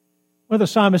Well, the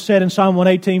psalmist said in Psalm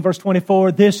 118, verse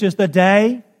 24, "This is the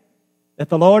day that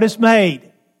the Lord has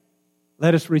made.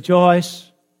 Let us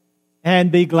rejoice and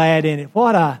be glad in it."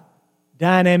 What a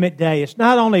dynamic day. It's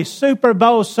not only Super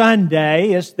Bowl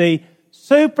Sunday, it's the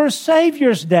Super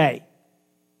Savior's Day.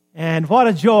 And what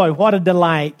a joy, what a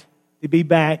delight to be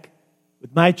back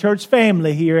with my church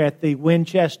family here at the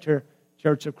Winchester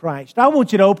Church of Christ. I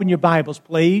want you to open your Bibles,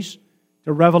 please,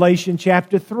 to Revelation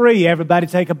chapter 3. Everybody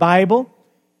take a Bible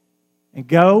and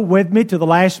go with me to the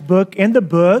last book in the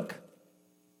book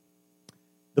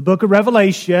of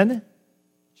Revelation,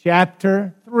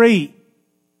 chapter 3.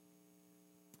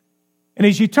 And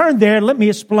as you turn there, let me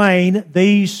explain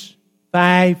these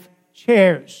 5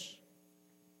 chairs.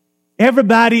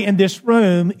 Everybody in this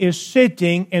room is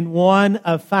sitting in one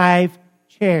of 5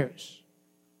 chairs.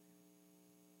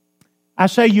 I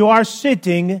say you are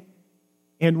sitting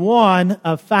in one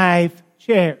of 5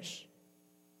 chairs.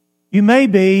 You may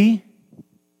be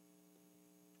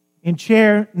in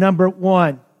chair number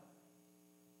 1.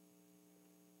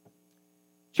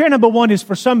 Chair number 1 is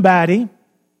for somebody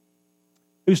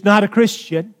who's not a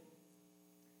Christian.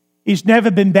 He's never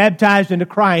been baptized into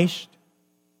Christ,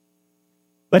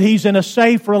 but he's in a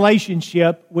safe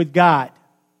relationship with God.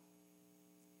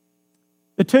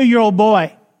 The 2-year-old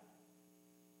boy,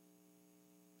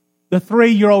 the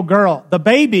 3-year-old girl, the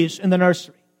babies in the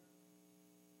nursery.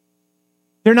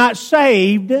 They're not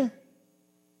saved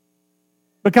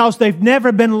because they've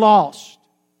never been lost.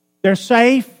 They're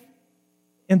safe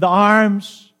in the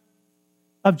arms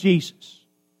of Jesus.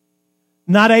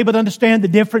 Not able to understand the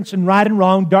difference in right and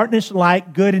wrong, darkness and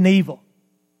light, good and evil.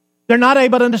 They're not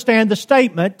able to understand the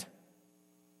statement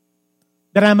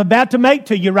that I'm about to make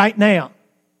to you right now.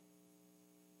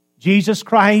 Jesus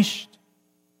Christ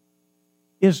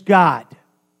is God.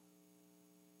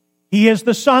 He is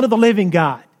the Son of the living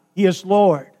God. He is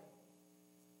Lord.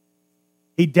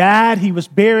 He died, He was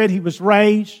buried, He was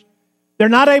raised. They're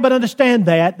not able to understand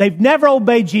that. They've never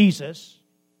obeyed Jesus.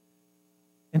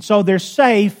 And so they're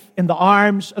safe in the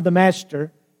arms of the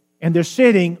Master, and they're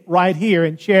sitting right here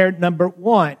in chair number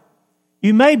 1.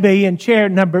 You may be in chair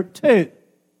number 2.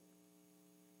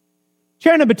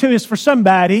 Chair number 2 is for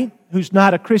somebody who's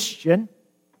not a Christian.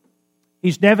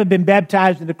 He's never been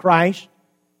baptized into Christ.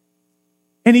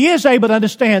 And he is able to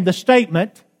understand the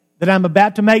statement that I'm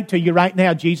about to make to you right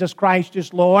now. Jesus Christ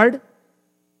is Lord.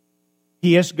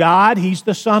 He is God. He's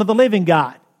the Son of the living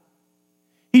God.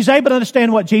 He's able to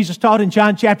understand what Jesus taught in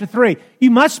John chapter 3. You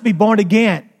must be born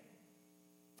again.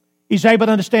 He's able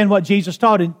to understand what Jesus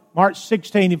taught in Mark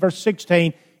 16 and verse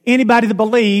 16. Anybody that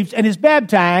believes and is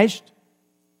baptized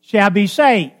shall be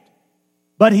saved.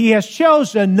 But he has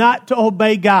chosen not to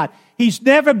obey God. He's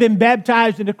never been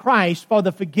baptized into Christ for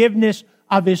the forgiveness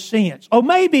of his sins. Or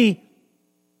maybe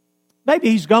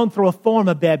he's gone through a form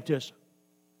of baptism.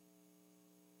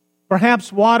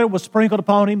 Perhaps water was sprinkled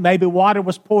upon him. Maybe water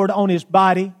was poured on his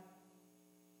body.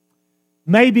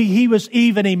 Maybe he was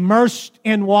even immersed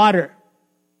in water.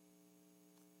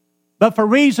 But for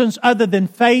reasons other than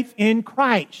faith in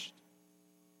Christ,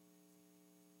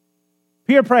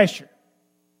 peer pressure,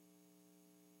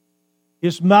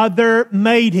 his mother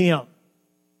made him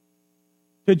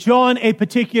to join a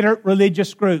particular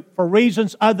religious group for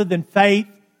reasons other than faith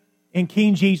in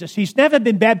King Jesus. He's never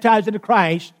been baptized into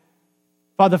Christ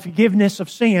for the forgiveness of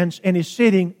sins, and is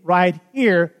sitting right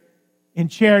here in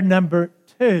chair number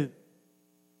 2.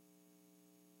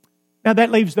 Now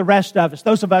that leaves the rest of us,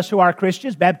 those of us who are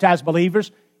Christians, baptized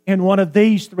believers, in one of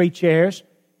these 3 chairs.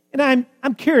 And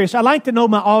I'm curious, I'd like to know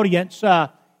my audience,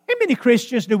 how many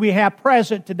Christians do we have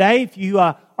present today? If you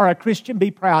are a Christian,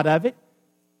 be proud of it.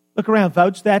 Look around,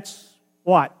 folks, that's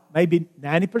what? Maybe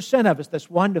 90% of us. That's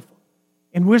wonderful.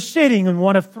 And we're sitting in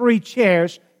one of 3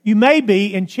 chairs. You may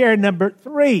be in chair number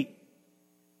 3.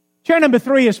 Chair number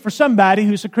 3 is for somebody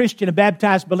who's a Christian, a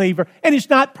baptized believer, and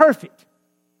he's not perfect.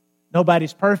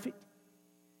 Nobody's perfect.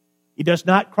 He does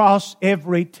not cross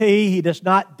every T. He does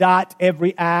not dot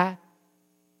every I.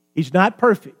 He's not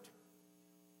perfect.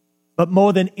 But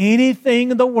more than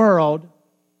anything in the world,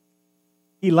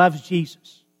 he loves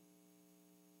Jesus.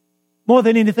 More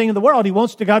than anything in the world, he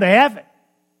wants to go to heaven.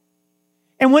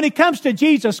 And when it comes to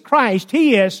Jesus Christ,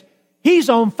 He's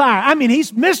on fire. I mean,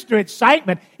 he's Mr.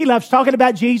 Excitement. He loves talking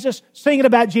about Jesus, singing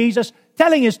about Jesus,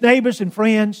 telling his neighbors and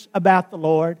friends about the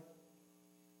Lord.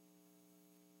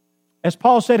 As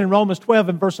Paul said in Romans 12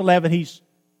 and verse 11,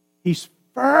 he's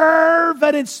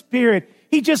fervent in spirit.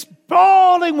 He's just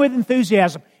bawling with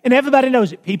enthusiasm. And everybody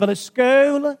knows it. People at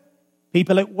school,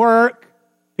 people at work,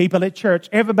 people at church.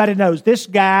 Everybody knows this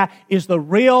guy is the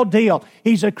real deal.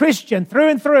 He's a Christian through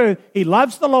and through. He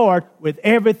loves the Lord with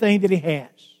everything that he has.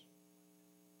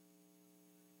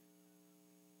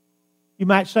 You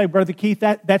might say, Brother Keith,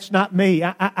 that's not me.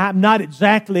 I'm not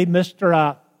exactly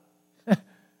Mr.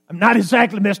 I'm not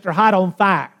exactly Mr. Hot on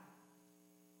Fire.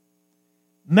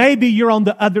 Maybe you're on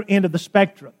the other end of the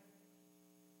spectrum.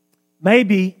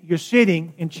 Maybe you're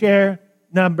sitting in chair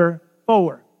number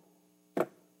 4.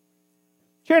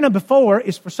 Chair number 4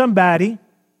 is for somebody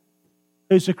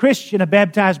who's a Christian, a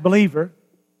baptized believer,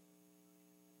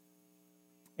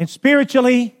 and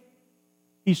spiritually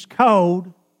he's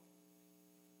cold,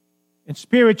 and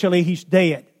spiritually he's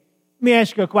dead. Let me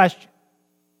ask you a question.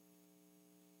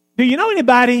 Do you know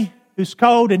anybody who's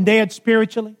cold and dead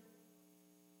spiritually?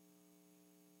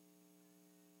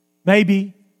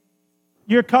 Maybe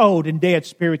you're cold and dead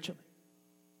spiritually.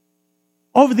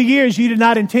 Over the years, you did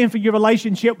not intend for your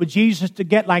relationship with Jesus to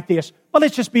get like this. Well,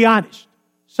 let's just be honest.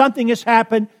 Something has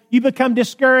happened. You become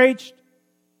discouraged,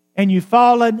 and you've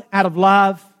fallen out of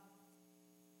love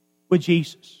with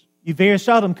Jesus. You very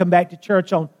seldom come back to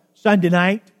church on Sunday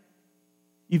night.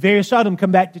 You very seldom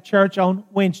come back to church on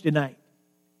Wednesday night.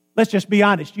 Let's just be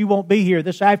honest. You won't be here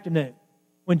this afternoon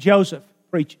when Joseph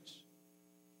preaches.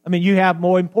 I mean, you have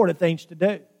more important things to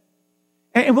do.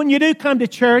 And when you do come to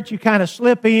church, you kind of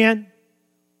slip in,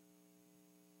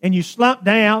 and you slump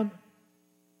down,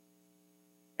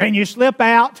 and you slip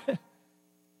out.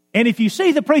 And if you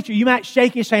see the preacher, you might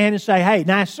shake his hand and say, "Hey,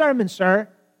 nice sermon, sir."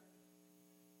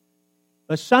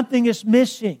 But something is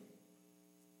missing.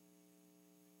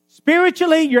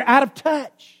 Spiritually, you're out of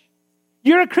touch.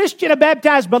 You're a Christian, a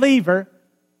baptized believer,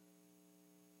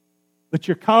 but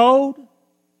you're cold,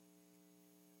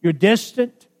 you're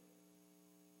distant,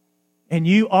 and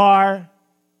you are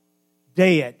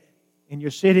dead. And you're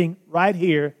sitting right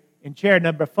here in chair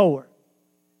number 4.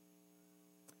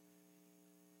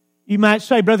 You might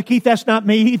say, Brother Keith, that's not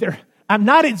me either. I'm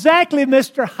not exactly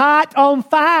Mr. Hot on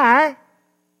Fire,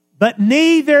 but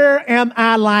neither am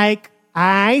I like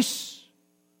ice.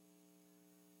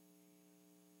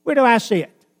 Where do I see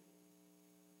it?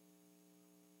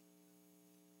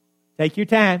 Take your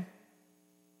time.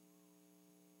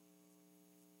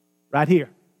 Right here.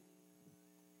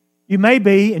 You may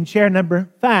be in chair number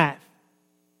 5.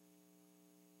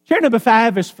 Chair number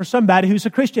 5 is for somebody who's a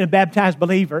Christian, a baptized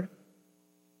believer.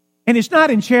 And it's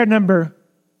not in chair number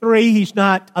 3, he's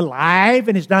not alive.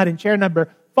 And he's not in chair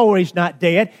number 4, he's not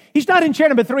dead. He's not in chair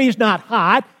number 3, he's not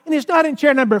hot. And he's not in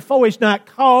chair number 4, he's not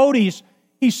cold. He's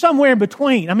somewhere in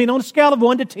between. I mean, on a scale of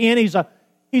 1 to 10, he's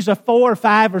a 4 or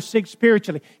 5 or 6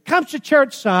 spiritually. Comes to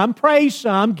church some, prays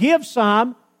some, gives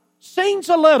some, sings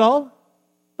a little,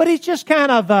 but he's just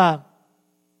kind of,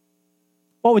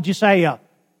 what would you say,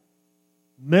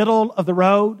 middle of the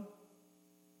road,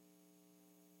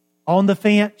 on the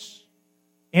fence,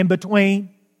 in between.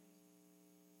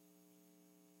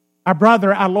 Our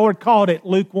brother, our Lord, called it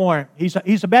lukewarm. He's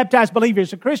a baptized believer,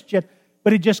 he's a Christian,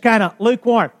 but he's just kind of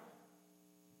lukewarm.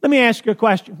 Let me ask you a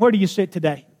question. Where do you sit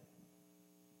today?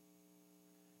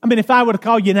 I mean, if I were to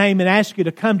call your name and ask you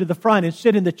to come to the front and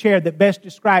sit in the chair that best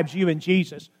describes you and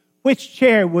Jesus, which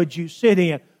chair would you sit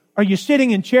in? Are you sitting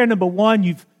in chair number 1?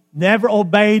 You've never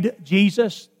obeyed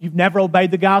Jesus. You've never obeyed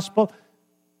the gospel.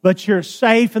 But you're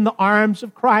safe in the arms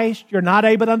of Christ. You're not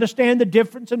able to understand the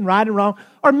difference in right and wrong.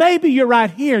 Or maybe you're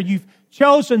right here. You've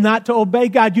chosen not to obey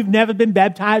God. You've never been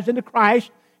baptized into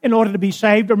Christ in order to be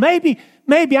saved. Or maybe,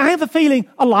 I have a feeling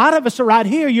a lot of us are right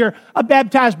here. You're a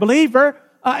baptized believer.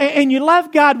 And you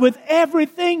love God with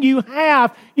everything you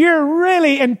have. You're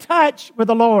really in touch with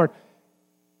the Lord.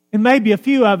 And maybe a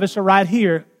few of us are right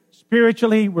here.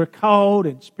 Spiritually, we're cold,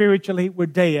 and spiritually, we're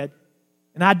dead.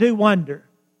 And I do wonder,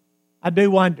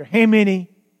 how many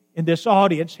in this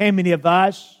audience, how many of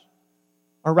us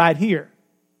are right here?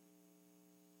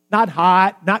 Not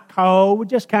hot, not cold, we're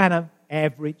just kind of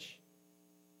average,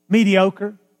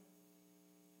 mediocre,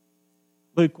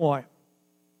 lukewarm.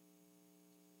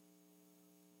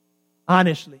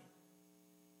 Honestly,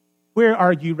 where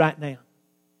are you right now?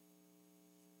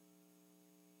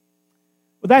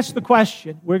 Well, that's the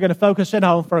question we're going to focus in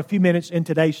on for a few minutes in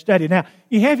today's study. Now,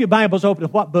 you have your Bibles open to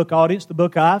what book, audience? The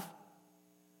book of?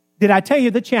 Did I tell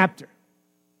you the chapter?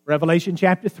 Revelation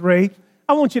chapter 3.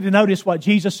 I want you to notice what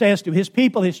Jesus says to His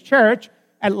people, His church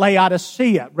at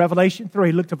Laodicea. Revelation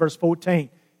 3, look to verse 14.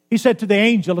 He said to the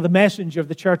angel of the messenger of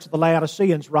the church of the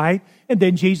Laodiceans, right? And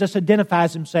then Jesus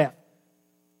identifies Himself.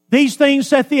 These things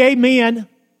saith the Amen,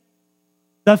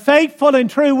 the faithful and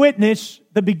true witness,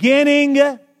 the beginning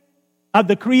of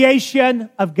the creation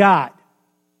of God.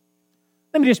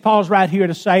 Let me just pause right here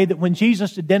to say that when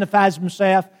Jesus identifies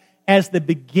Himself as the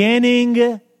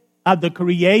beginning of the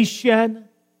creation,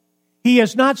 He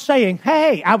is not saying,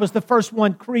 hey, I was the first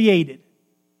one created.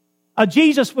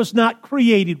 Jesus was not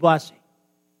created, was He?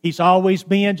 He's always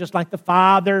been, just like the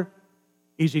Father.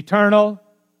 He's eternal.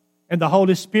 And the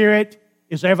Holy Spirit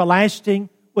is everlasting.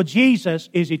 Well, Jesus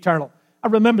is eternal. I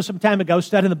remember some time ago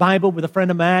studying the Bible with a friend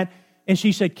of mine, and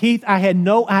she said, Keith, I had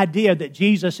no idea that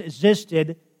Jesus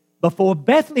existed before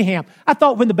Bethlehem. I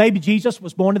thought when the baby Jesus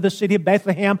was born in the city of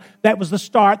Bethlehem, that was the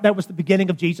start, that was the beginning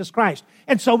of Jesus Christ.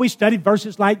 And so we studied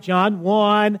verses like John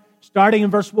 1, starting in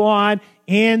verse 1,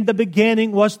 in the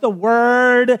beginning was the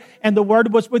Word, and the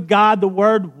Word was with God, the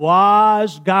Word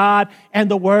was God,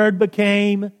 and the Word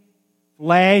became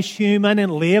flesh, human,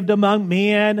 and lived among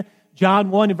men.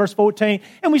 John 1 and verse 14.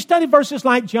 And we studied verses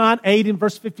like John 8 and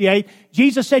verse 58.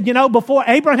 Jesus said, before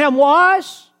Abraham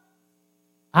was,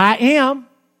 I am.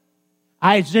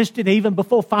 I existed even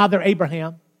before Father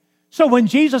Abraham. So when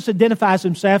Jesus identifies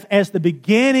himself as the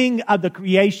beginning of the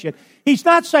creation, he's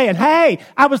not saying, hey,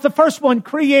 I was the first one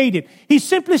created. He's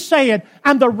simply saying,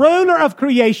 I'm the ruler of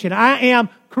creation. I am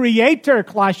creator,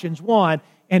 Colossians 1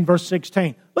 and verse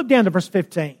 16. Look down to verse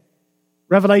 15.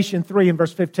 Revelation 3 and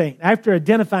verse 15. After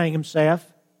identifying himself,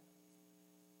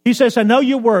 he says, I know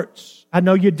your works. I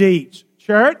know your deeds.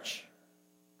 Church,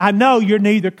 I know you're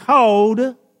neither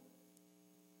cold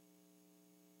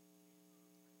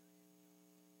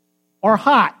or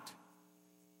hot.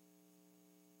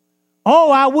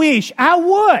 Oh, I wish, I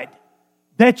would,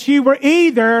 that you were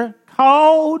either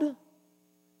cold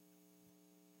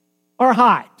or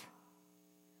hot.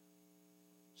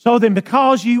 So then,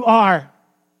 because you are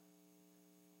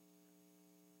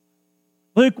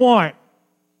lukewarm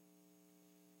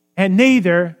and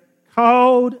neither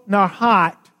cold nor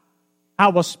hot, I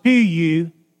will spew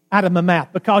you out of my mouth.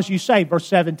 Because you say, verse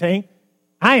 17,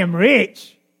 I am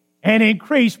rich and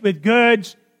increase with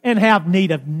goods and have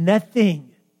need of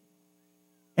nothing.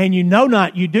 And you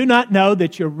do not know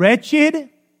that you're wretched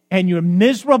and you're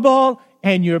miserable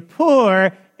and you're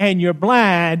poor and you're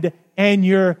blind and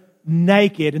you're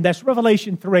naked. And that's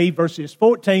Revelation 3 verses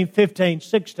 14, 15,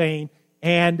 16,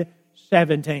 and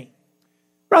 17.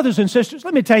 Brothers and sisters,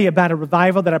 let me tell you about a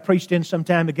revival that I preached in some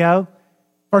time ago.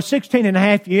 For 16 and a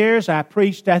half years, I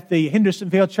preached at the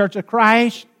Hendersonville Church of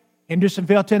Christ,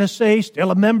 Hendersonville, Tennessee,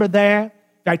 still a member there. In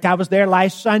fact, I was there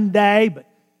last Sunday, but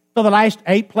for the last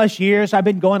 8+ years, I've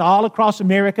been going all across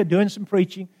America doing some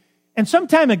preaching. And some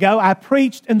time ago, I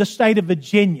preached in the state of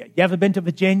Virginia. You ever been to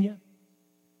Virginia?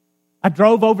 I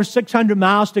drove over 600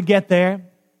 miles to get there.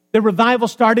 The revival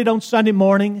started on Sunday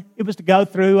morning. It was to go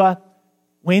through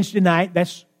Wednesday night.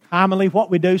 That's commonly what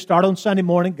we do, start on Sunday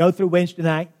morning, go through Wednesday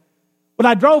night. But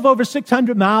I drove over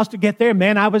 600 miles to get there.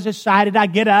 Man, I was excited. I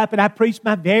get up and I preached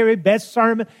my very best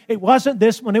sermon. It wasn't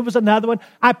this one. It was another one.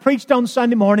 I preached on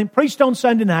Sunday morning, preached on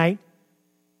Sunday night.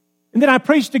 And then I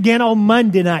preached again on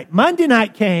Monday night. Monday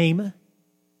night came,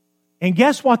 and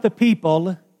guess what the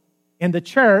people in the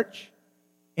church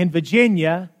in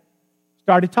Virginia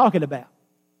started talking about?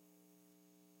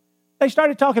 They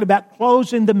started talking about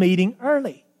closing the meeting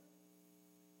early.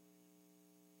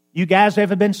 You guys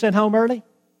ever been sent home early?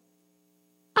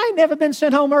 I ain't never been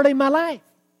sent home early in my life.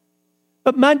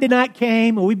 But Monday night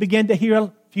came and we began to hear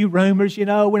a few rumors,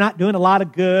 we're not doing a lot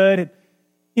of good.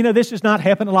 And, this is not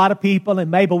helping a lot of people and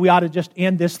maybe we ought to just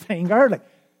end this thing early.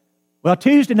 Well,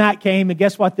 Tuesday night came and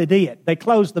guess what they did? They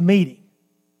closed the meeting.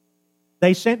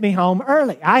 They sent me home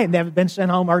early. I had never been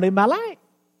sent home early in my life.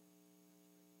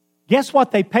 Guess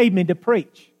what they paid me to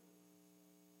preach?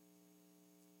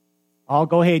 I'll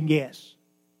go ahead and guess.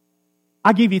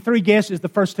 I'll give you 3 guesses. The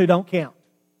first 2 don't count.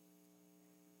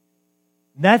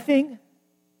 Nothing,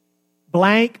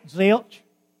 blank, zilch.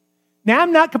 Now,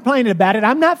 I'm not complaining about it.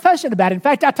 I'm not fussing about it. In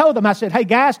fact, I told them, I said, hey,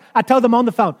 guys, I told them on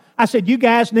the phone. I said, you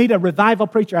guys need a revival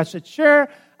preacher. I said, sure,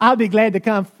 I'll be glad to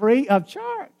come free of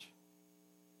charge.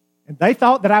 And they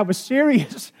thought that I was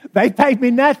serious. They paid me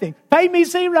nothing. Paid me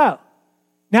 0.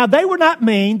 Now, they were not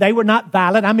mean. They were not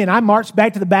violent. I mean, I marched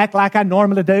back to the back like I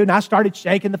normally do, and I started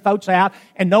shaking the folks out,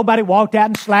 and nobody walked out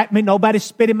and slapped me. Nobody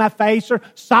spit in my face or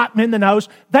socked me in the nose.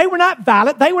 They were not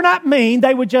violent. They were not mean.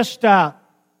 They were just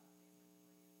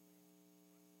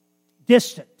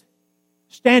distant,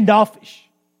 standoffish.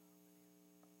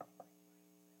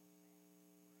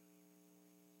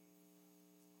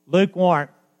 Lukewarm.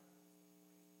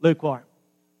 Lukewarm.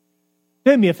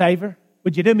 Do me a favor.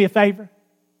 Would you do me a favor?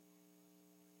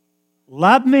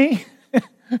 Love me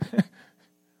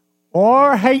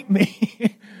or hate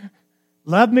me.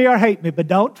 Love me or hate me, but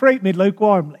don't treat me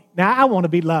lukewarmly. Now, I want to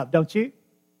be loved, don't you?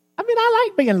 I mean, I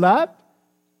like being loved.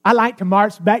 I like to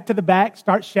march back to the back,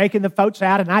 start shaking the folks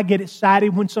out, and I get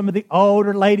excited when some of the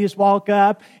older ladies walk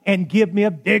up and give me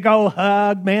a big old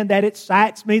hug. Man, that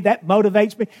excites me, that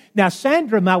motivates me. Now,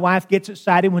 Sandra, my wife, gets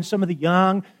excited when some of the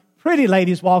young pretty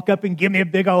ladies walk up and give me a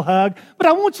big old hug. But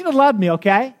I want you to love me,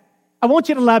 okay? I want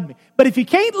you to love me. But if you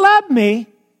can't love me,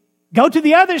 go to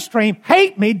the other extreme.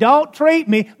 Hate me. Don't treat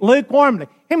me lukewarmly.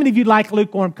 How many of you like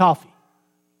lukewarm coffee?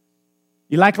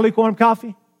 You like lukewarm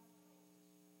coffee?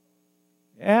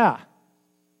 Yeah.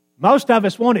 Most of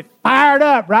us want it fired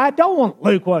up, right? Don't want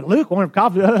lukewarm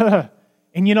coffee.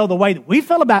 And you know, the way that we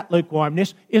feel about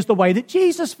lukewarmness is the way that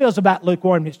Jesus feels about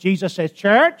lukewarmness. Jesus says,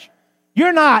 church,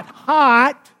 you're not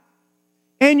hot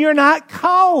and you're not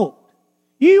cold.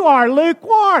 You are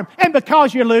lukewarm. And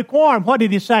because you're lukewarm, what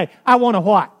did he say? I want to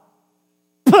what?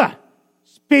 Puh,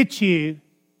 spit you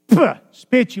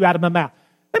out of my mouth.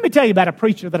 Let me tell you about a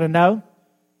preacher that I know.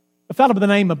 A fellow by the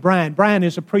name of Brian. Brian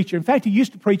is a preacher. In fact, he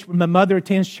used to preach when my mother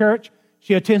attends church.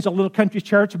 She attends a little country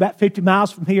church about 50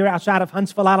 miles from here outside of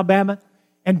Huntsville, Alabama.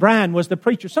 And Brian was the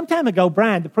preacher. Some time ago,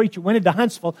 Brian, the preacher, went into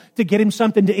Huntsville to get him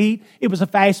something to eat. It was a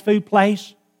fast food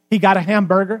place. He got a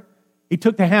hamburger. He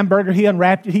took the hamburger, he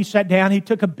unwrapped it, he sat down, he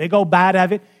took a big old bite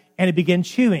of it, and he began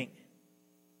chewing.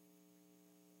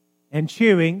 And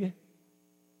chewing.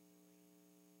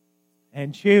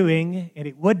 And chewing, and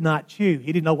it would not chew.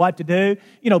 He didn't know what to do.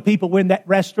 You know, people were in that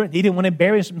restaurant. He didn't want to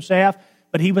embarrass himself,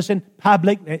 but he was in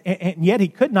public, and yet he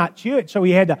could not chew it, so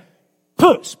he had to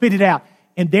spit it out.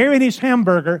 And there in his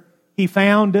hamburger, he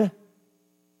found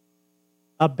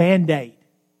a Band-Aid.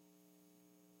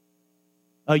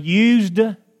 A used,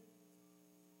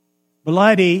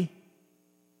 bloody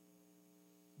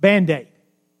Band-Aid.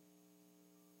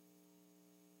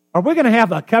 Are we going to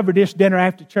have a cover dish dinner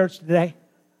after church today?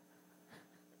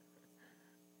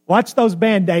 Watch those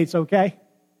Band-Aids, okay?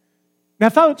 Now,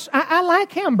 folks, I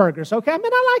like hamburgers, okay? I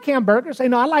mean, I like hamburgers. You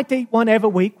know, I like to eat one every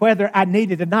week, whether I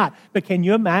need it or not. But can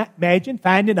you imagine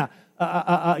finding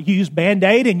a used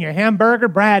Band-Aid in your hamburger?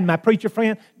 Brad, my preacher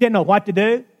friend, didn't know what to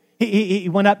do. He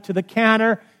went up to the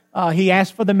counter. He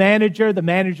asked for the manager. The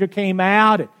manager came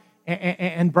out,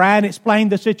 and Brian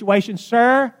explained the situation.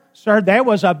 Sir, there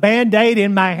was a Band-Aid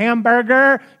in my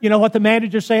hamburger. You know what the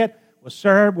manager said? Well,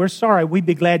 sir, we're sorry. We'd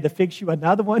be glad to fix you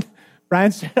another one.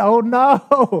 Brian said, oh,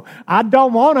 no, I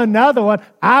don't want another one.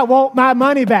 I want my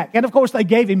money back. And, of course, they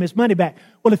gave him his money back.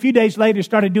 Well, a few days later, he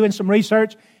started doing some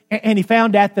research, and he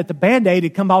found out that the Band-Aid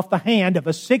had come off the hand of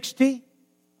a 60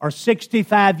 or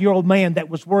 65-year-old man that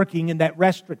was working in that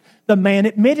restaurant. The man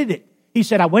admitted it. He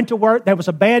said, I went to work. There was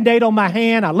a Band-Aid on my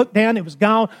hand. I looked down. It was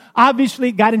gone. Obviously,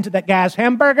 it got into that guy's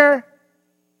hamburger.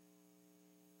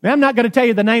 Now, I'm not going to tell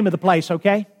you the name of the place,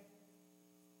 okay?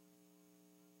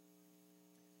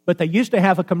 But they used to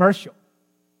have a commercial.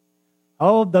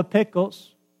 Hold the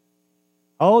pickles.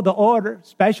 Hold the order.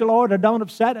 Special order, don't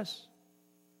upset us.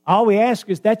 All we ask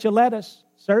is that you let us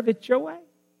serve it your way.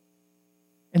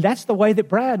 And that's the way that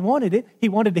Brian wanted it. He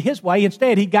wanted it his way.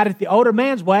 Instead, he got it the older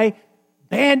man's way,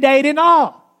 Band-Aid and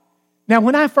all. Now,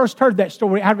 when I first heard that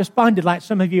story, I responded like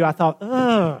some of you. I thought,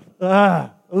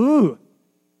 ooh.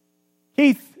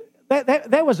 Keith,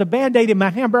 there was a Band-Aid in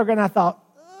my hamburger, and I thought,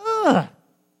 ugh.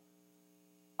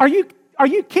 Are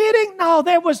you kidding? No,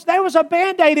 there was a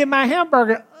Band-Aid in my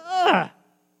hamburger. Ugh.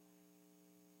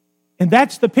 And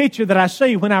that's the picture that I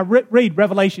see when I read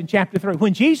Revelation chapter 3.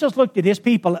 When Jesus looked at his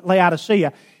people at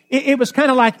Laodicea, it was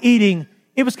kind of like eating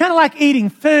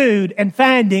food and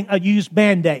finding a used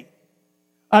Band-Aid.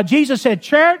 Jesus said,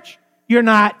 church, you're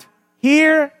not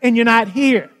here and you're not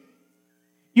here.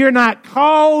 You're not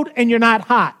cold and you're not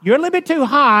hot. You're a little bit too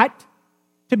hot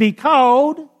to be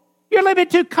cold. You're a little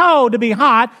bit too cold to be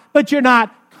hot, but you're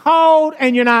not cold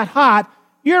and you're not hot.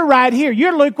 You're right here.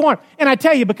 You're lukewarm. And I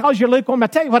tell you, because you're lukewarm, I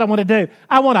tell you what I want to do.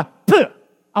 I want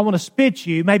to spit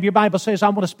you. Maybe your Bible says I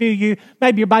want to spew you.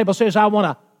 Maybe your Bible says I want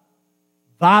to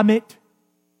vomit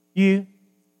you.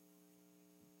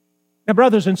 Now,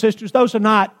 brothers and sisters, those are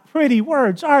not pretty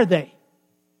words, are they?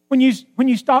 When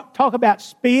you talk about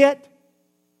spit,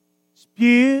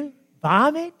 spew,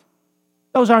 vomit,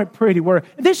 those aren't pretty words.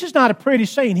 This is not a pretty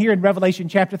scene here in Revelation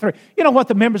chapter 3. You know what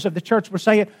the members of the church were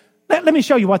saying? Let me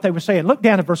show you what they were saying. Look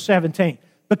down at verse 17.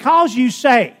 Because you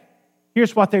say,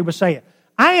 here's what they were saying.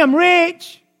 I am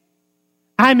rich.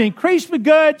 I am increased with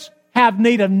goods, have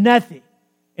need of nothing.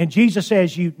 And Jesus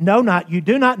says, you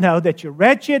do not know that you're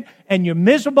wretched and you're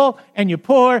miserable and you're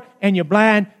poor and you're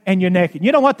blind and you're naked.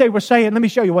 You know what they were saying? Let me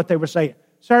show you what they were saying.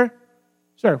 Sir,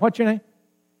 what's your name?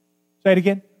 Say it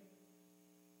again.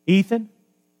 Ethan.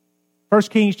 1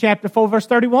 Kings chapter 4, verse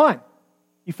 31.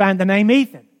 You find the name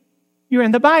Ethan. You're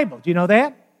in the Bible. Do you know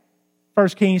that? 1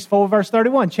 Kings 4, verse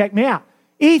 31. Check me out.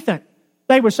 Ethan.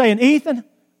 They were saying, Ethan,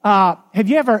 have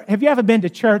you ever been to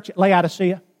church at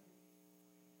Laodicea?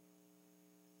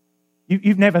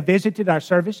 You've never visited our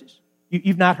services?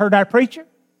 You've not heard our preacher?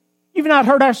 You've not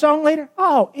heard our song leader?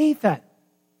 Oh, Ethan.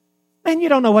 Man, you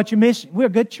don't know what you're missing. We're a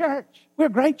good church. We're a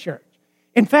great church.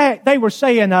 In fact, they were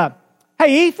saying,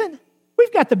 hey, Ethan,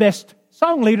 we've got the best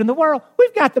song leader in the world.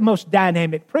 We've got the most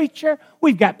dynamic preacher.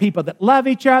 We've got people that love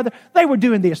each other. They were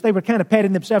doing this. They were kind of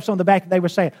patting themselves on the back, and they were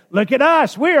saying, look at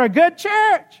us. We're a good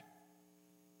church.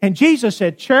 And Jesus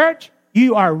said, church,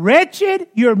 you are wretched,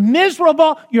 you're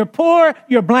miserable, you're poor,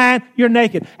 you're blind, you're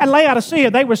naked. At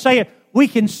Laodicea, they were saying, we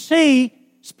can see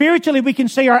spiritually, we can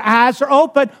see, our eyes are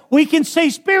open, we can see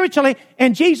spiritually.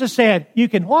 And Jesus said, you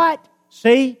can what?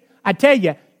 See? I tell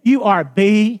you, you are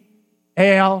B-L-I-N-D.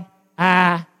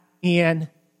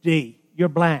 You're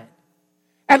blind.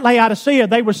 At Laodicea,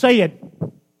 they were saying,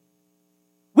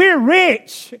 we're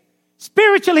rich.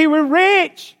 Spiritually, we're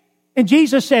rich. And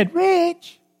Jesus said,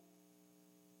 rich?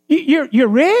 You're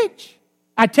rich?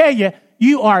 I tell you,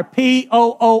 you are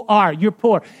P-O-O-R. You're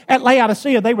poor. At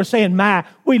Laodicea, they were saying,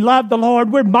 we love the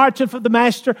Lord. We're marching for the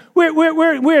Master.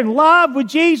 We're in love with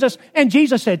Jesus. And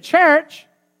Jesus said, church,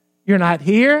 you're not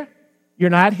here. You're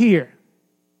not here.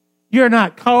 You're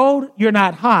not cold. You're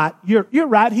not hot. You're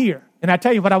right here. And I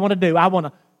tell you what I want to do. I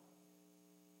want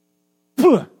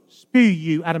to spew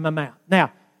you out of my mouth.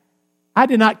 Now, I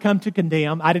did not come to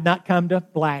condemn. I did not come to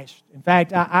blast. In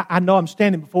fact, I know I'm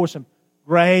standing before some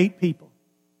great people.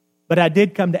 But I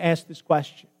did come to ask this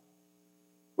question.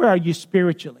 Where are you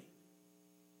spiritually?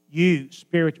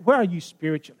 Where are you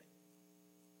spiritually?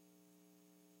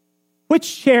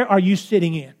 Which chair are you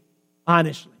sitting in,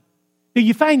 honestly? Do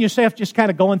you find yourself just kind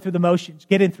of going through the motions,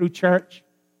 getting through church,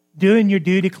 doing your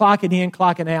duty, clocking in,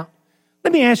 clocking out?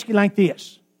 Let me ask you like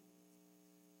this.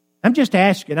 I'm just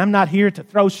asking. I'm not here to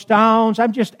throw stones. I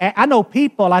know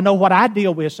people. I know what I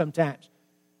deal with sometimes.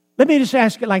 Let me just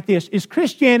ask it like this. Is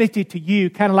Christianity to you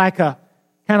kind of like a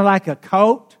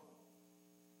coat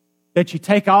that you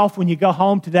take off when you go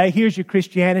home today? Here's your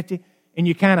Christianity, and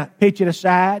you kind of pitch it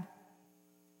aside.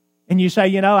 And you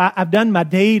say, I've done my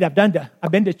deed. I've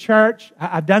been to church.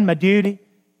 I've done my duty.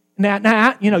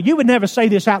 Now, you would never say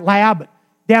this out loud, but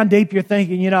down deep you're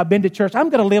thinking, I've been to church. I'm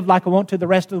going to live like I want to the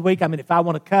rest of the week. I mean, if I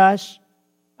want to cuss,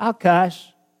 I'll cuss.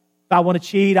 If I want to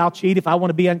cheat, I'll cheat. If I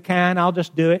want to be unkind, I'll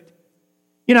just do it.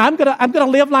 I'm going to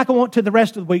live like I want to the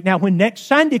rest of the week. Now, when next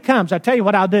Sunday comes, I'll tell you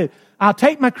what I'll do. I'll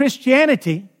take my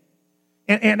Christianity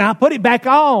and I'll put it back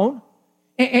on,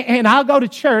 and I'll go to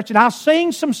church, and I'll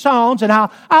sing some songs, and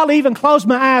I'll even close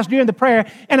my eyes during the prayer,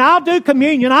 and I'll do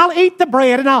communion. I'll eat the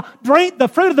bread, and I'll drink the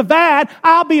fruit of the vine.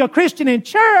 I'll be a Christian in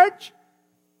church.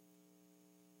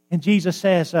 And Jesus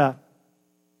says, are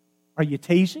you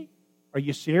teasing? Are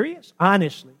you serious?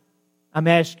 Honestly, I'm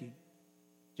asking.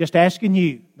 Just asking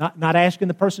you, not asking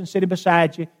the person sitting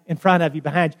beside you, in front of you,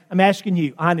 behind you. I'm asking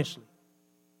you, honestly,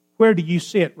 where do you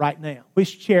sit right now?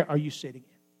 Which chair are you sitting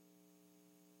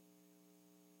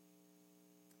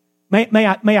in?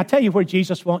 May I tell you where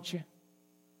Jesus wants you?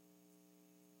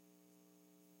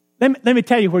 Let me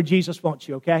tell you where Jesus wants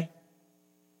you, okay?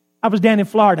 I was down in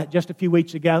Florida just a few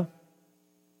weeks ago.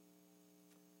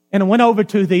 And I went over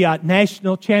to the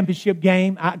national championship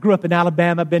game. I grew up in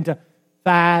Alabama. I've been to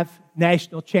 5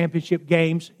 national championship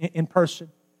games in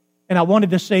person. And I wanted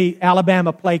to see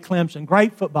Alabama play Clemson.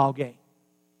 Great football game.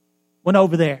 Went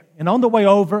over there. And on the way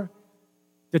over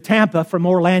to Tampa from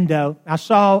Orlando, I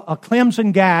saw a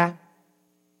Clemson guy.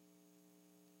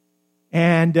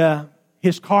 And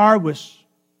his car was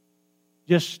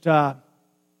just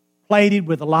plated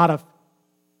with a lot of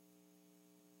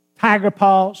tiger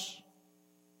paws.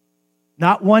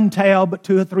 Not one tail, but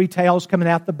 2 or 3 tails coming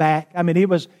out the back. I mean, it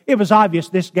was obvious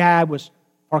this guy was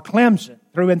for Clemson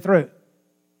through and through.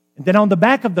 And then on the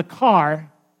back of the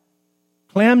car,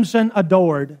 Clemson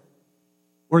adored,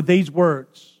 were these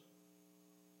words: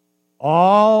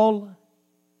 all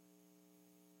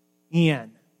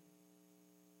in.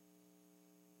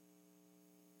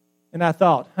 And I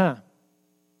thought,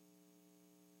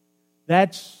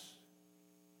 that's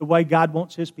the way God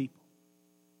wants His people.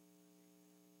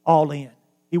 All in.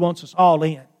 He wants us all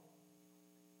in.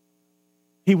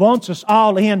 He wants us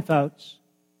all in, folks.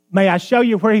 May I show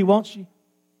you where He wants you?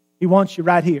 He wants you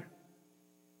right here.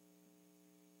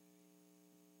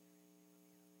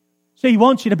 See, He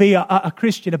wants you to be a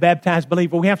Christian, a baptized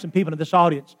believer. We have some people in this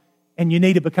audience, and you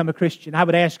need to become a Christian. I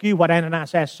would ask you what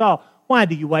Ananias asked Saul. Why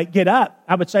do you wait? Get up.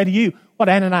 I would say to you what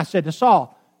Ananias said to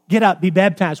Saul. Get up, be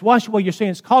baptized, wash away your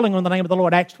sins, calling on the name of the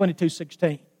Lord, Acts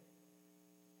 22:16.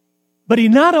 But He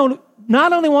not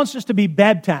only wants us to be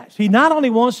baptized, He not only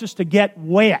wants us to get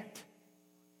wet,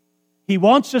 He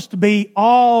wants us to be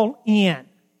all in.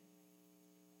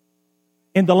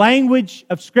 In the language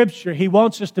of Scripture, He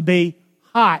wants us to be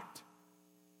hot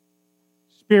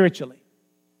spiritually.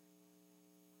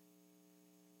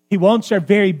 He wants our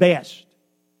very best.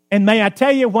 And may I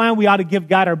tell you why we ought to give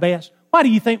God our best? Why do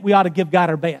you think we ought to give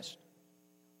God our best?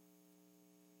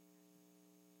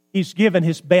 He's given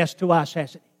His best to us,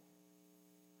 hasn't He?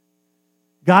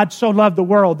 God so loved the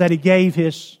world that He gave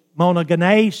His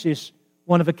monogenes, His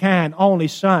one-of-a-kind, only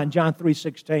Son, John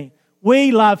 3:16.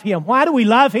 We love Him. Why do we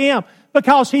love Him?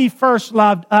 Because He first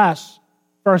loved us.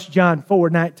 1 John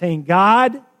 4:19.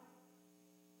 God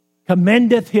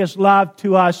commendeth His love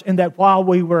to us in that while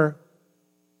we were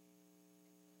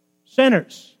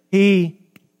sinners, He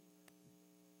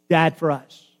died for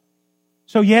us.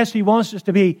 So yes, He wants us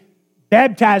to be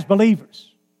baptized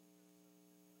believers.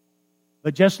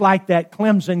 But just like that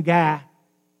Clemson guy,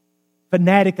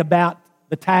 fanatic about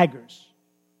the Tigers,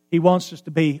 He wants us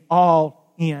to be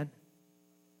all in,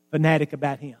 fanatic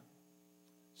about Him.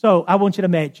 So I want you to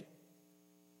imagine.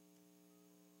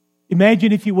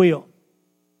 Imagine, if you will,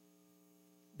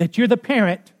 that you're the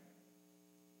parent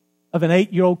of an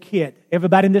 8-year-old kid.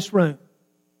 Everybody in this room,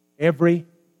 every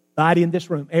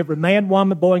man,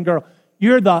 woman, boy, and girl.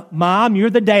 You're the mom, you're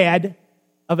the dad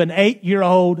of an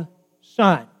 8-year-old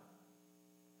son.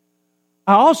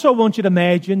 I also want you to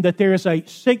imagine that there is a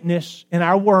sickness in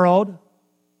our world.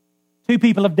 2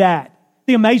 people have died.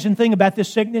 The amazing thing about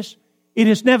this sickness, it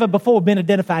has never before been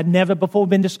identified, never before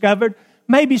been discovered.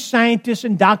 Maybe scientists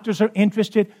and doctors are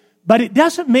interested, but it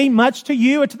doesn't mean much to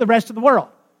you or to the rest of the world.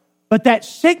 But that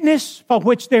sickness for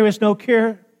which there is no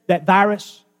cure, that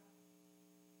virus,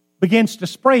 begins to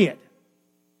spread.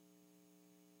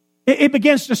 It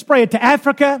begins to spread to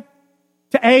Africa,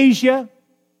 to Asia,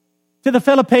 to the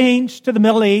Philippines, to the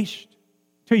Middle East,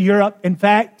 to Europe. In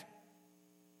fact,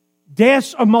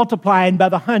 deaths are multiplying by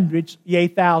the hundreds, yea,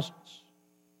 thousands.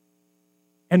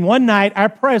 And one night, our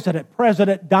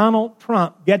President Donald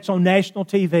Trump, gets on national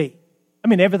TV. I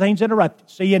mean, everything's interrupted.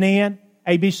 CNN,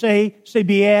 ABC,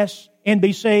 CBS,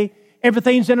 NBC,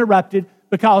 everything's interrupted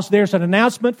because there's an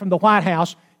announcement from the White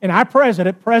House, and our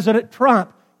President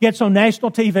Trump, gets on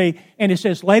national TV, and he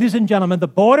says, ladies and gentlemen, the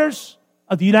borders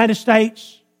of the United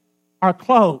States are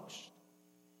closed.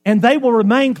 And they will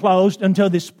remain closed until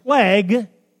this plague,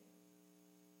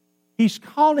 he's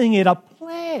calling it a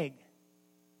plague,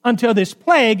 until this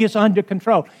plague is under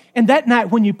control. And that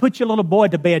night when you put your little boy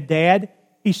to bed, Dad,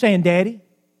 he's saying, Daddy,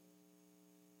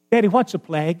 what's a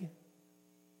plague?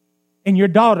 And your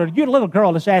daughter, your little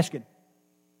girl is asking,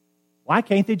 why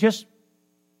can't they just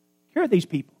cure these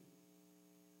people?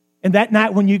 And that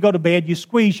night when you go to bed, you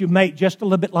squeeze your mate just a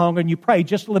little bit longer and you pray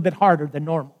just a little bit harder than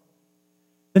normal.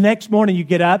 The next morning you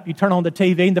get up, you turn on the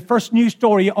TV, and the first news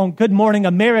story on Good Morning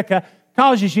America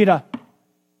causes you to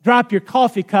drop your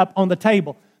coffee cup on the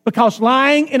table. Because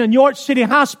lying in a New York City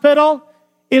hospital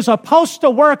is a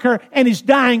postal worker, and he's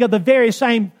dying of the very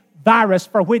same virus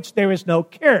for which there is no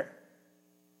cure.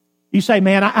 You say,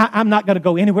 man, I'm not going to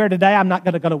go anywhere today. I'm not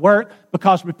going to go to work,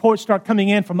 because reports start coming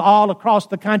in from all across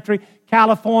the country.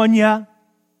 California,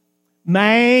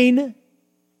 Maine,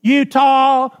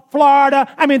 Utah, Florida.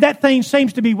 I mean, that thing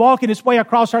seems to be walking its way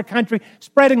across our country,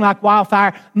 spreading like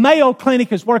wildfire. Mayo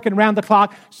Clinic is working around the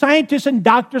clock. Scientists and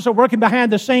doctors are working behind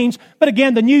the scenes. But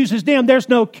again, the news is dim. There's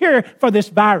no cure for this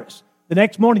virus. The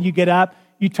next morning you get up,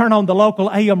 you turn on the local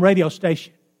AM radio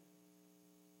station.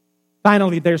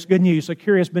 Finally, there's good news. A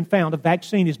cure has been found. A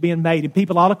vaccine is being made. And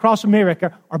people all across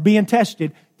America are being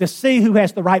tested to see who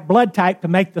has the right blood type to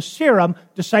make the serum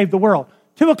to save the world.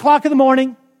 2 o'clock in the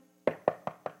morning,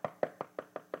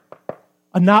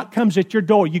 a knock comes at your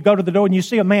door. You go to the door and you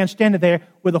see a man standing there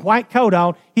with a white coat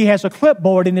on. He has a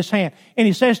clipboard in his hand. And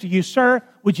he says to you, sir,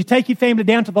 would you take your family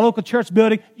down to the local church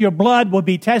building? Your blood will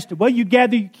be tested. Well, you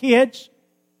gather your kids.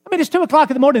 I mean, it's 2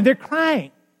 o'clock in the morning. They're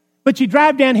crying. But you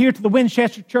drive down here to the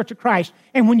Winchester Church of Christ,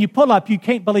 and when you pull up, you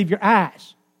can't believe your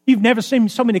eyes. You've never seen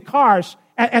so many cars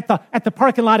at the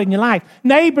parking lot in your life.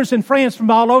 Neighbors and friends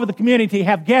from all over the community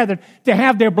have gathered to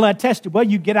have their blood tested. Well,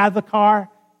 you get out of the car.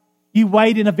 You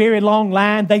wait in a very long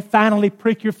line. They finally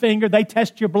prick your finger. They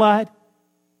test your blood.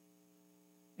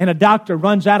 And a doctor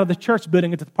runs out of the church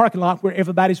building into the parking lot where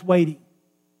everybody's waiting.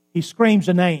 He screams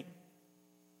a name.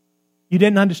 You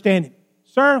didn't understand him.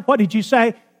 Sir, what did you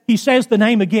say? He says the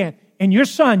name again. And your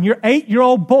son, your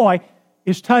 8-year-old boy,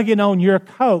 is tugging on your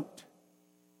coat.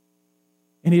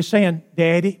 And he's saying,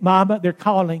 Daddy, Mama, they're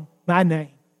calling my name.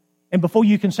 And before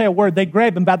you can say a word, they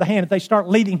grab him by the hand and they start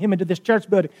leading him into this church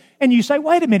building. And you say,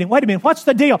 wait a minute, what's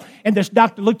the deal? And this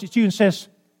doctor looks at you and says,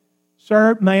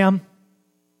 sir, ma'am,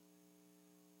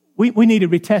 we need to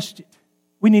retest it.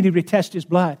 We need to retest his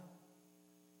blood.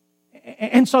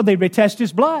 And so they retest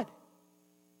his blood.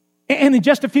 And in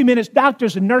just a few minutes,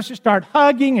 doctors and nurses start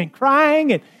hugging and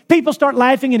crying, and people start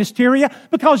laughing in hysteria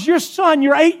because your son,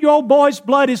 your 8-year-old boy's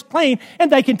blood is clean,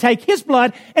 and they can take his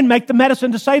blood and make the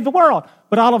medicine to save the world.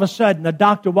 But all of a sudden, a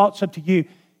doctor walks up to you.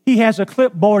 He has a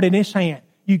clipboard in his hand.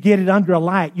 You get it under a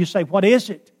light. You say, what is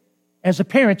it? As a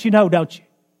parent, you know, don't you?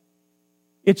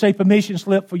 It's a permission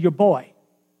slip for your boy.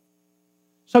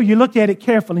 So you look at it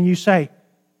carefully and you say,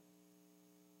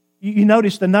 you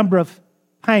notice the number of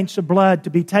pints of blood to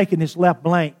be taken is left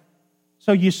blank.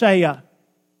 So you say to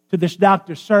this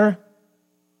doctor, sir,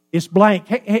 it's blank.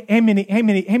 How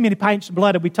many pints of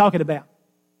blood are we talking about?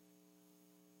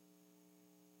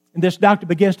 And this doctor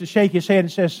begins to shake his head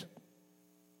and says,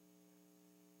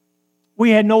 we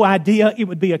had no idea it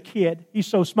would be a kid. He's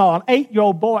so small, an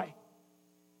 8-year-old boy.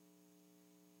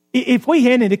 If we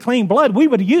had any clean blood, we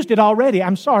would have used it already.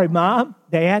 I'm sorry, Mom,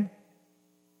 Dad.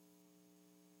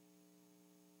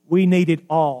 We need it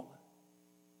all.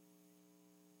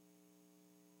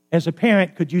 As a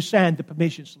parent, could you sign the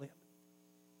permission slip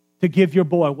to give your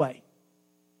boy away?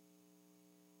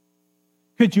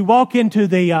 Could you walk into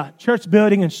the church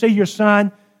building and see your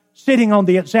son sitting on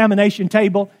the examination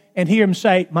table and hear him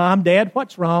say, Mom, Dad,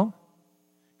 what's wrong?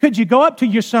 Could you go up to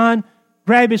your son,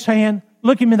 grab his hand,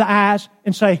 look him in the eyes,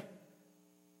 and say,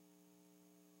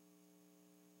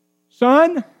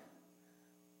 Son,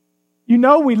 you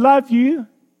know we love you.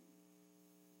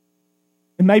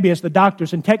 And maybe as the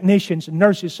doctors and technicians and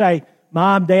nurses say,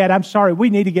 Mom, Dad, I'm sorry, we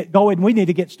need to get going, we need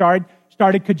to get started.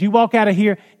 Could you walk out of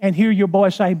here and hear your boy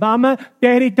say, Mama,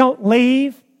 Daddy, don't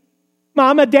leave.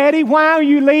 Mama, Daddy, why are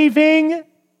you leaving?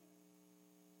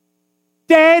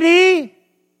 Daddy,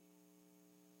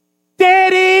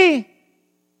 Daddy,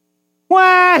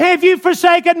 why have you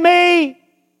forsaken me?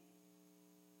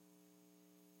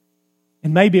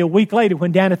 And maybe a week later,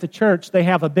 when down at the church, they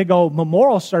have a big old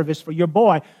memorial service for your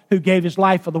boy who gave his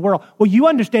life for the world. Well, you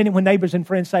understand it when neighbors and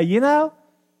friends say, you know,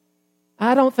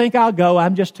 I don't think I'll go.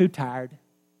 I'm just too tired.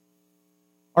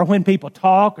 Or when people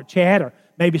talk or chat or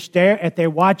maybe stare at their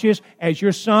watches as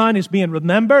your son is being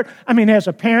remembered. I mean, as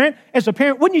a parent,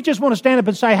 wouldn't you just want to stand up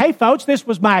and say, hey, folks, this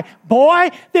was my boy.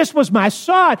 This was my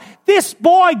son. This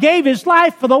boy gave his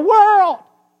life for the world.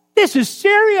 This is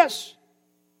serious.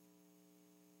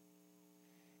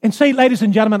 And see, ladies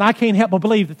and gentlemen, I can't help but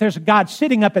believe that there's a God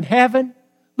sitting up in heaven,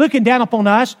 looking down upon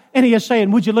us, and He is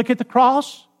saying, would you look at the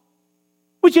cross?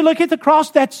 Would you look at the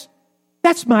cross? That's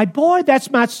my boy. That's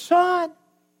my son.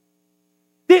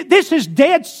 This is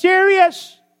dead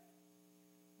serious.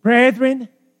 Brethren,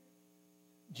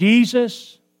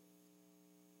 Jesus,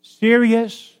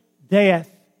 serious death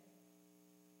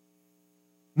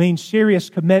means serious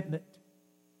commitment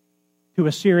to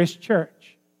a serious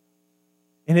church.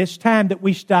 And it's time that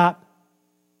we stop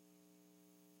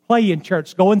playing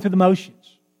church, going through the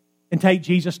motions, and take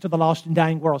Jesus to the lost and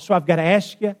dying world. So I've got to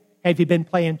ask you, have you been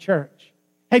playing church?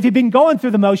 Have you been going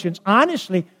through the motions?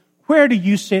 Honestly, where do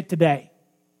you sit today?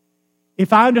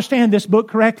 If I understand this book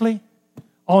correctly,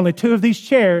 only 2 of these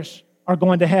chairs are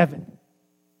going to heaven.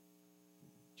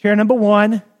 Chair number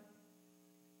 1,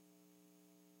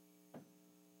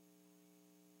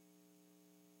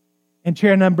 and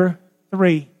chair number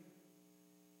 3.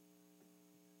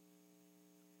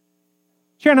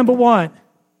 Chair number 1,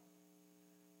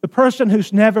 the person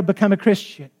who's never become a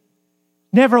Christian,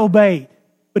 never obeyed,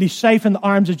 but he's safe in the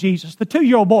arms of Jesus. The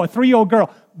 2-year-old boy, 3-year-old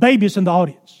girl, babies in the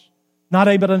audience, not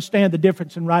able to understand the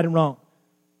difference in right and wrong.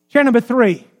 Chair number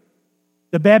 3,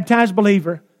 the baptized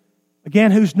believer, again,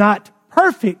 who's not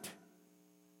perfect,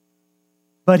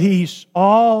 but he's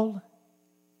all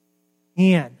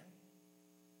in.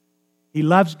 He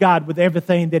loves God with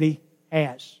everything that he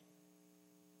has.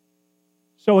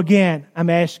 So again, I'm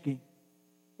asking,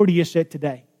 where do you sit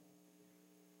today?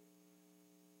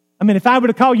 I mean, if I were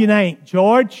to call your name,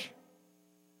 George,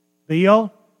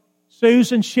 Bill,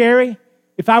 Susan, Sherry,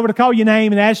 if I were to call your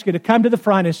name and ask you to come to the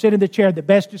front and sit in the chair that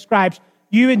best describes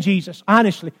you and Jesus,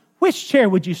 honestly, which chair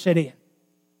would you sit in?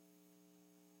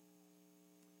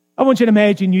 I want you to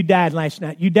imagine you died last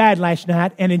night. You died last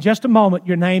night, and in just a moment,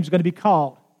 your name's going to be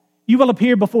called. You will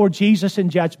appear before Jesus in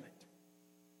judgment.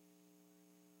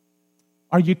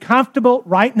 Are you comfortable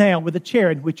right now with the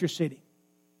chair in which you're sitting?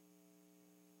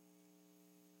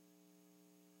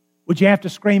 Would you have to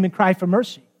scream and cry for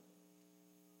mercy?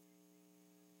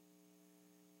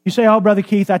 You say, oh, Brother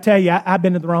Keith, I tell you, I've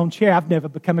been in the wrong chair. I've never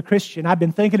become a Christian. I've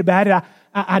been thinking about it.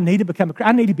 I need to become a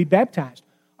Christian. I need to be baptized.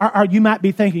 Or you might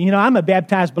be thinking, you know, I'm a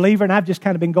baptized believer and I've just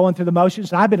kind of been going through the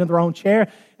motions and I've been in the wrong chair.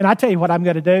 And I tell you what I'm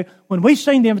going to do. When we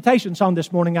sing the invitation song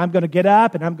this morning, I'm going to get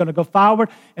up and I'm going to go forward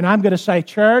and I'm going to say,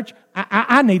 church,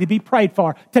 I need to be prayed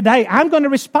for. Today, I'm going to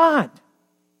respond.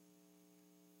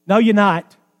 No, you're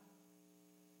not.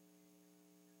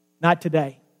 Not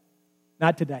today.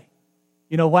 Not today.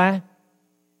 You know why?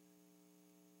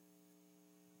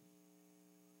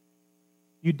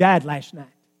 You died last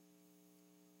night.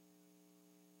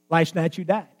 Last night you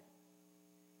died.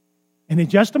 And in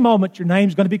just a moment, your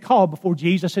name's going to be called before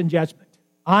Jesus in judgment.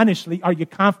 Honestly, are you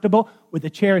comfortable with the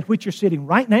chair in which you're sitting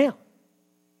right now?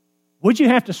 Would you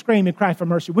have to scream and cry for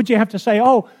mercy? Would you have to say,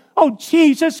 oh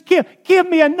Jesus, give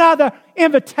me another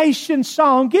invitation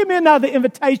song. Give me another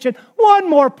invitation. One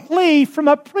more plea from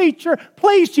a preacher.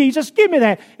 Please, Jesus, give me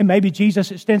that. And maybe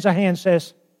Jesus extends a hand and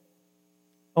says,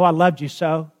 oh, I loved you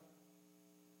so.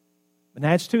 But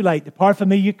now it's too late. Depart from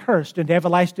me, you cursed, into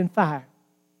everlasting fire,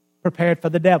 prepared for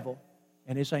the devil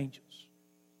and his angels.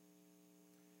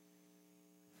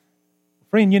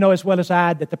 Friend, you know as well as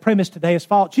I that the premise today is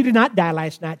false. You did not die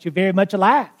last night. You're very much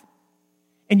alive.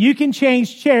 And you can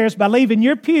change chairs by leaving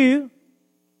your pew,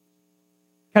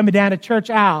 coming down a church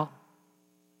aisle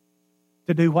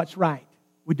to do what's right.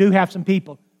 We do have some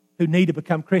people who need to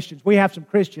become Christians. We have some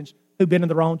Christians who've been in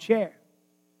the wrong chair.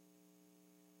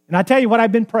 And I tell you what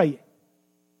I've been praying.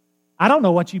 I don't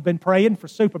know what you've been praying for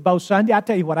Super Bowl Sunday. I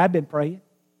tell you what I've been praying.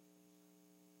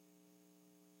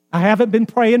 I haven't been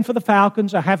praying for the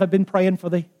Falcons. I haven't been praying for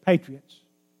the Patriots.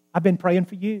 I've been praying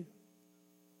for you.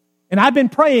 And I've been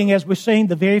praying as we sing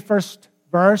the very first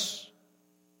verse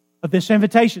of this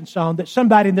invitation song that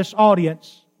somebody in this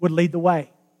audience would lead the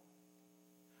way.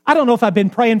 I don't know if I've been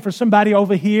praying for somebody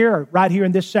over here or right here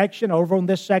in this section, over on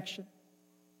this section.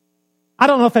 I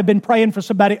don't know if I've been praying for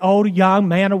somebody old or young,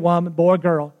 man or woman, boy or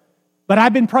girl. But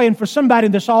I've been praying for somebody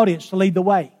in this audience to lead the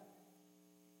way.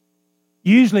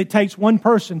 Usually it takes one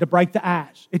person to break the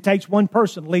ice. It takes one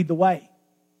person to lead the way.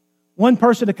 One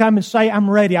person to come and say, I'm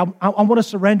ready. I want to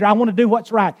surrender. I want to do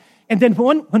what's right. And then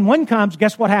when one comes,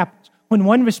 guess what happens? When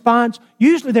one responds,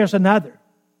 usually there's another.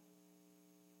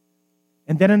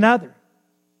 And then another.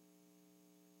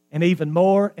 And even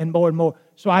more and more and more.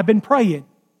 So I've been praying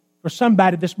for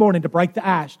somebody this morning to break the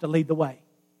ice, to lead the way.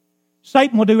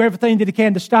 Satan will do everything that he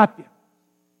can to stop you.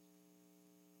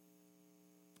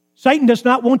 Satan does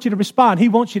not want you to respond. He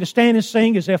wants you to stand and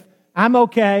sing as if, I'm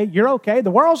okay, you're okay, the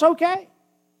world's okay.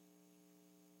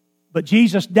 But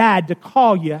Jesus died to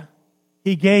call you.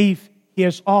 He gave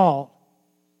His all.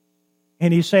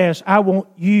 And He says, I want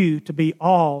you to be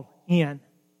all in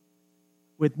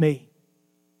with me.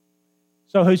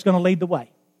 So who's going to lead the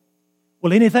way?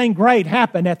 Will anything great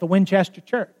happen at the Winchester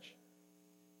Church?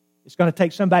 It's going to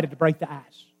take somebody to break the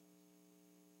ice.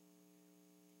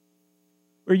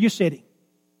 Where are you sitting?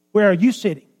 Where are you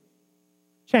sitting?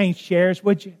 Change chairs,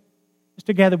 would you? Just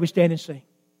together we stand and sing.